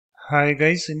Hi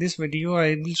guys, in this video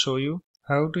I will show you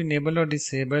how to enable or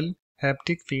disable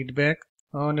haptic feedback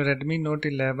on Redmi Note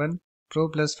 11 Pro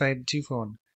Plus 5G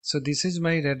phone. So this is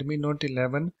my Redmi Note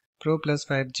 11 Pro Plus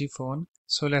 5G phone.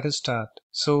 So let us start.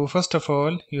 So first of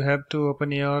all you have to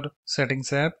open your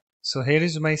settings app. So here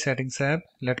is my settings app.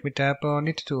 Let me tap on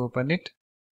it to open it.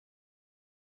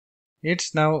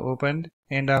 It's now opened,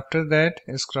 and after that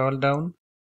scroll down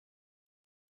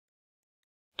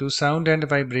to sound and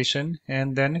vibration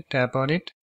and then tap on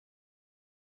it,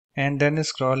 and then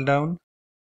scroll down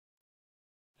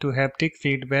to haptic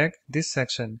feedback, this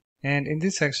section. And in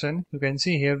this section you can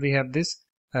see here we have this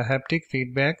haptic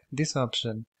feedback, this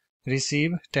option,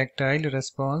 receive tactile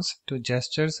response to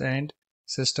gestures and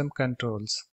system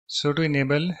controls. So to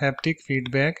enable haptic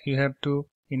feedback you have to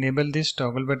enable this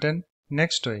toggle button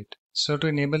next to it. So to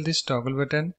enable this toggle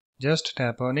button, just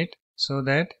tap on it so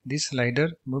that this slider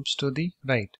moves to the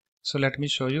right. So let me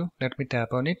show you. Let me tap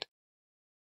on it,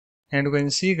 and you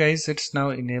can see guys it's now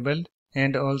enabled.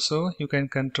 And also you can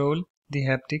control the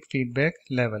haptic feedback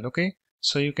level. Okay,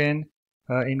 so you can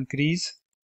increase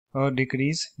or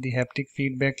decrease the haptic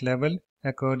feedback level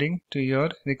according to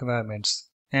your requirements.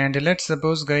 And let's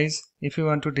suppose guys, if you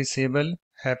want to disable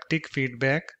haptic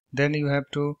feedback, then you have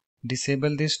to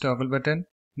disable this toggle button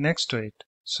next to it.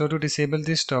 So to disable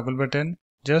this toggle button,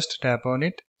 just tap on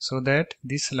it so that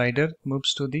this slider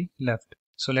moves to the left.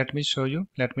 So let me show you.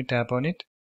 Let me tap on it,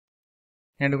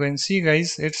 and you can see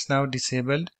guys it's now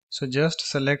disabled. So just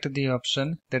select the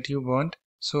option that you want.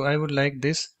 So I would like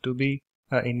this to be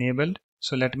enabled.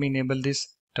 So let me enable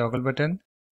this toggle button.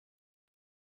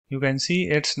 You can see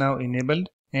it's now enabled,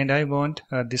 and I want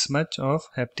this much of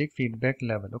haptic feedback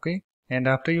level. Okay, and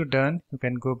after you're done you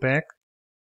can go back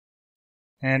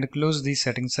and close the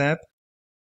settings app.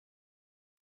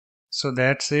 So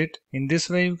that's it. In this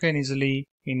way you can easily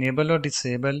enable or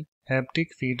disable haptic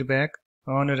feedback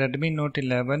on a Redmi Note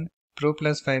 11 Pro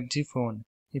Plus 5G phone.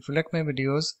 If you like my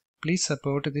videos, please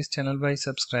support this channel by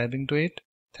subscribing to it.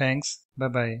 Thanks. Bye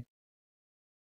bye.